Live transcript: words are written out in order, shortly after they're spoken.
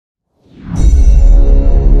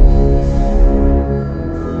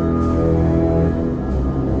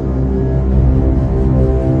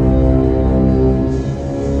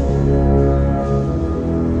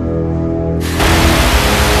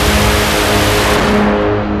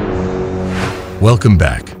Welcome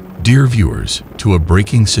back, dear viewers, to a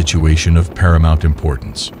breaking situation of paramount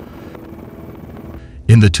importance.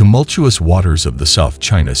 In the tumultuous waters of the South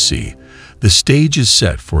China Sea, the stage is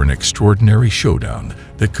set for an extraordinary showdown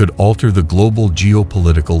that could alter the global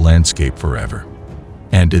geopolitical landscape forever.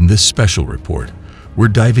 And in this special report, we're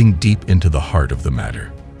diving deep into the heart of the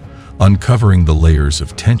matter, uncovering the layers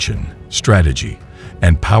of tension, strategy,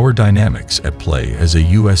 and power dynamics at play as a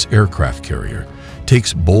U.S. aircraft carrier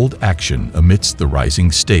takes bold action amidst the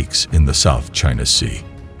rising stakes in the South China Sea.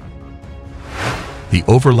 The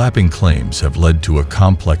overlapping claims have led to a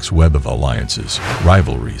complex web of alliances,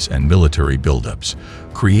 rivalries, and military buildups,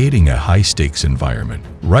 creating a high-stakes environment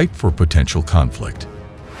ripe for potential conflict.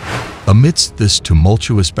 Amidst this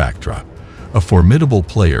tumultuous backdrop, a formidable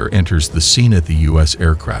player enters the scene at the U.S.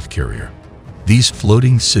 aircraft carrier. These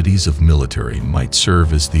floating cities of military might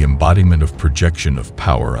serve as the embodiment of projection of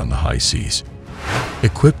power on the high seas.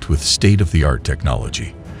 Equipped with state-of-the-art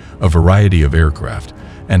technology, a variety of aircraft,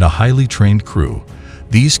 and a highly trained crew,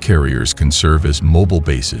 these carriers can serve as mobile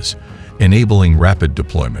bases, enabling rapid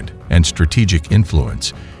deployment and strategic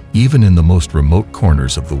influence even in the most remote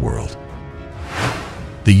corners of the world.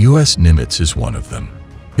 The U.S. Nimitz is one of them.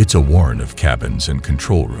 It's a warren of cabins and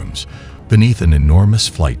control rooms beneath an enormous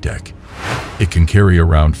flight deck. It can carry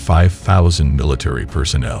around 5,000 military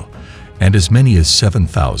personnel and as many as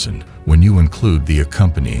 7,000 when you include the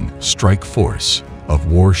accompanying strike force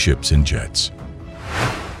of warships and jets.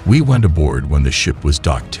 We went aboard when the ship was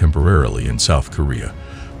docked temporarily in South Korea,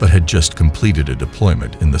 but had just completed a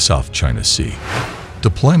deployment in the South China Sea.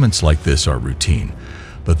 Deployments like this are routine,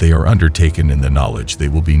 but they are undertaken in the knowledge they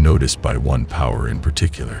will be noticed by one power in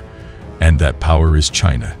particular, and that power is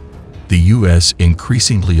China, the U.S.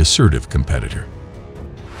 increasingly assertive competitor.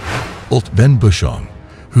 Ult Ben Bushong,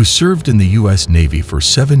 who served in the U.S. Navy for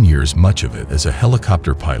 7 years, much of it as a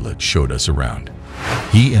helicopter pilot, showed us around.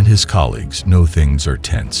 He and his colleagues know things are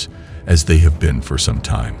tense, as they have been for some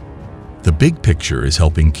time. The big picture is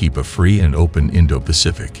helping keep a free and open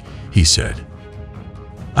Indo-Pacific, he said.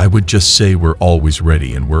 I would just say we're always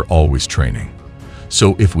ready and we're always training.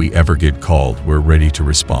 So if we ever get called, we're ready to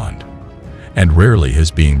respond. And rarely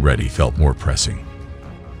has being ready felt more pressing.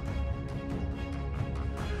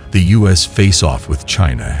 The U.S. face-off with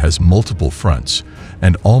China has multiple fronts,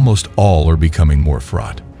 and almost all are becoming more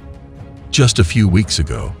fraught. Just a few weeks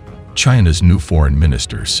ago, China's new foreign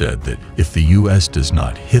minister said that if the U.S. does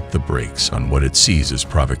not hit the brakes on what it sees as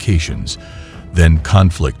provocations, then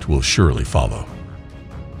conflict will surely follow.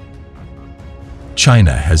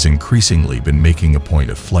 China has increasingly been making a point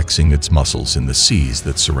of flexing its muscles in the seas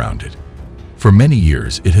that surround it. For many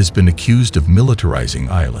years, it has been accused of militarizing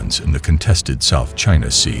islands in the contested South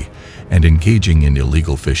China Sea and engaging in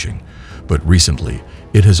illegal fishing, but recently,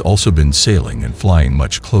 it has also been sailing and flying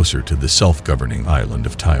much closer to the self-governing island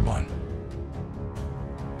of Taiwan.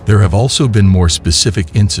 There have also been more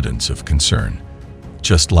specific incidents of concern.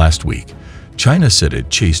 Just last week, China said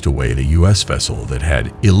it chased away a U.S. vessel that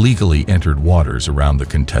had illegally entered waters around the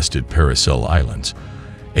contested Paracel Islands,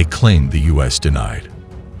 a claim the U.S. denied.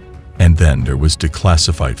 And then there was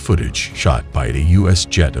declassified footage shot by a U.S.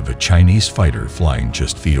 jet of a Chinese fighter flying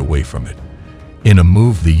just feet away from it, in a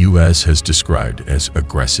move the U.S. has described as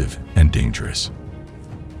aggressive and dangerous.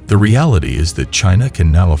 The reality is that China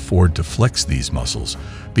can now afford to flex these muscles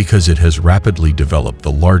because it has rapidly developed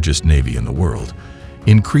the largest navy in the world,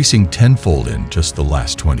 increasing tenfold in just the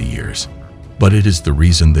last 20 years. But it is the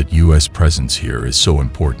reason that U.S. presence here is so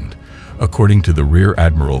important, according to the Rear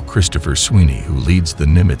Admiral Christopher Sweeney, who leads the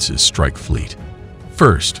Nimitz's strike fleet.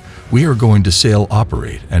 First, we are going to sail,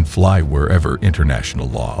 operate, and fly wherever international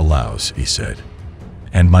law allows, he said.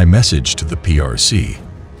 And my message to the PRC,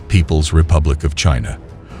 People's Republic of China,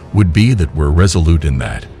 would be that we're resolute in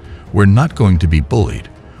that. We're not going to be bullied,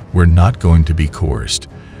 we're not going to be coerced,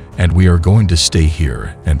 and we are going to stay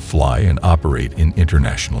here and fly and operate in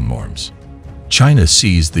international norms. China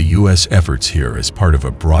sees the U.S. efforts here as part of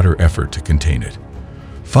a broader effort to contain it.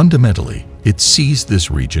 Fundamentally, it sees this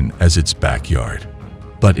region as its backyard.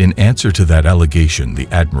 But in answer to that allegation, the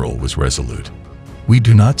Admiral was resolute. We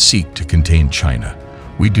do not seek to contain China.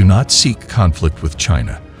 We do not seek conflict with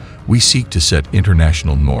China. We seek to set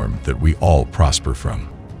international norm that we all prosper from.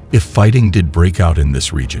 If fighting did break out in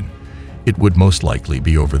this region, it would most likely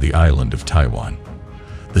be over the island of Taiwan.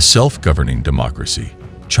 The self-governing democracy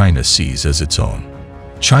China sees as its own.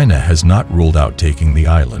 China has not ruled out taking the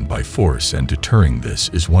island by force, and deterring this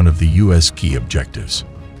is one of the U.S. key objectives.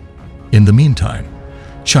 In the meantime,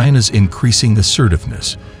 China's increasing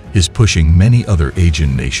assertiveness is pushing many other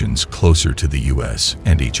Asian nations closer to the U.S.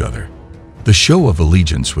 and each other. The show of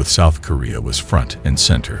allegiance with South Korea was front and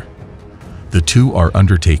center. The two are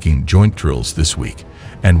undertaking joint drills this week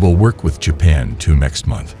and will work with Japan too next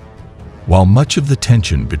month. While much of the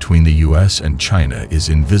tension between the US and China is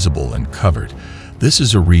invisible and covered, this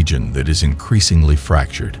is a region that is increasingly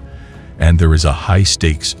fractured, and there is a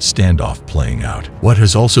high-stakes standoff playing out. What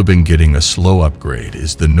has also been getting a slow upgrade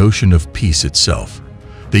is the notion of peace itself.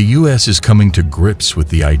 The US is coming to grips with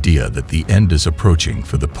the idea that the end is approaching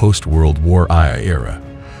for the post-World War II era,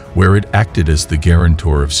 where it acted as the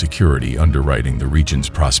guarantor of security underwriting the region's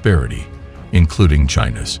prosperity, including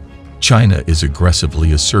China's. China is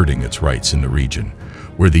aggressively asserting its rights in the region,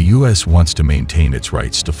 where the US wants to maintain its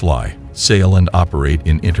rights to fly, sail, and operate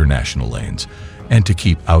in international lanes, and to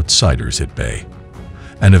keep outsiders at bay.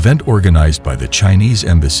 An event organized by the Chinese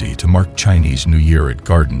embassy to mark Chinese New Year at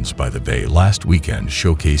Gardens by the Bay last weekend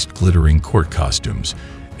showcased glittering court costumes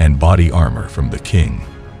and body armor from the Qing,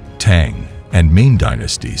 Tang, and Ming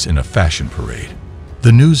dynasties in a fashion parade.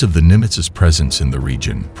 The news of the Nimitz's presence in the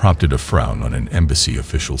region prompted a frown on an embassy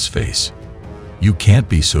official's face. "You can't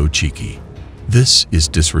be so cheeky. This is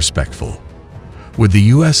disrespectful." Would the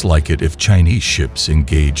US like it if Chinese ships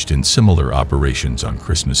engaged in similar operations on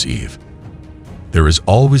Christmas Eve? There is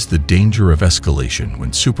always the danger of escalation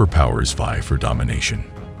when superpowers vie for domination.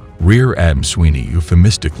 Rear Admiral Sweeney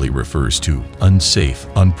euphemistically refers to unsafe,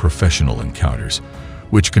 unprofessional encounters,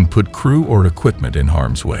 which can put crew or equipment in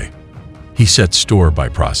harm's way. He sets store by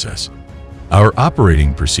process. "Our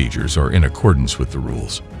operating procedures are in accordance with the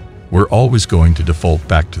rules. We're always going to default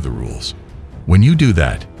back to the rules. When you do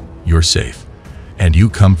that, you're safe. And you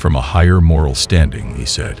come from a higher moral standing," he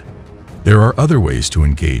said. There are other ways to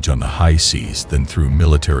engage on the high seas than through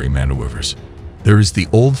military maneuvers. There is the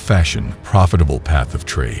old-fashioned, profitable path of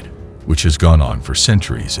trade, which has gone on for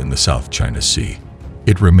centuries in the South China Sea.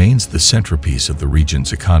 It remains the centerpiece of the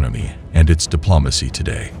region's economy and its diplomacy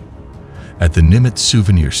today. At the Nimitz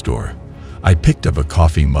souvenir store, I picked up a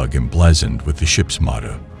coffee mug emblazoned with the ship's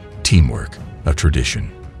motto, "Teamwork, a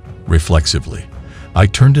tradition." Reflexively, I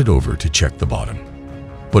turned it over to check the bottom.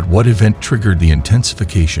 But what event triggered the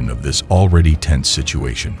intensification of this already tense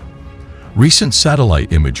situation? Recent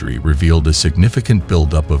satellite imagery revealed a significant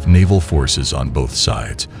buildup of naval forces on both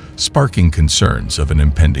sides, sparking concerns of an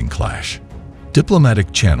impending clash.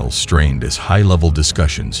 Diplomatic channels strained as high-level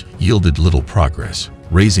discussions yielded little progress,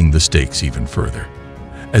 raising the stakes even further.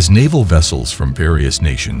 As naval vessels from various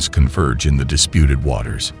nations converge in the disputed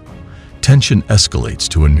waters, tension escalates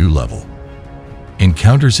to a new level.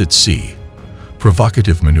 Encounters at sea,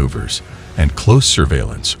 provocative maneuvers, and close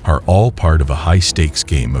surveillance are all part of a high-stakes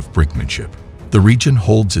game of brinkmanship. The region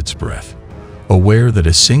holds its breath, aware that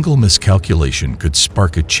a single miscalculation could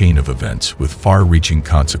spark a chain of events with far-reaching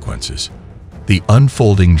consequences. The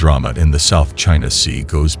unfolding drama in the South China Sea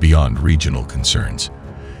goes beyond regional concerns.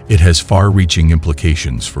 It has far-reaching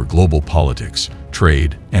implications for global politics,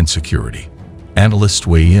 trade, and security. Analysts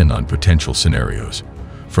weigh in on potential scenarios,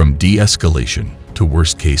 from de-escalation to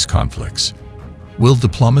worst-case conflicts. Will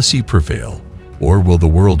diplomacy prevail, or will the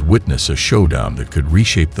world witness a showdown that could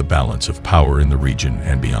reshape the balance of power in the region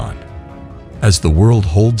and beyond? As the world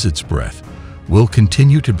holds its breath, we'll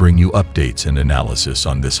continue to bring you updates and analysis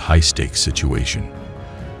on this high-stakes situation.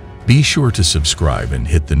 Be sure to subscribe and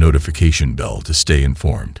hit the notification bell to stay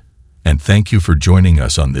informed. And thank you for joining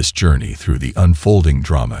us on this journey through the unfolding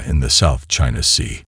drama in the South China Sea.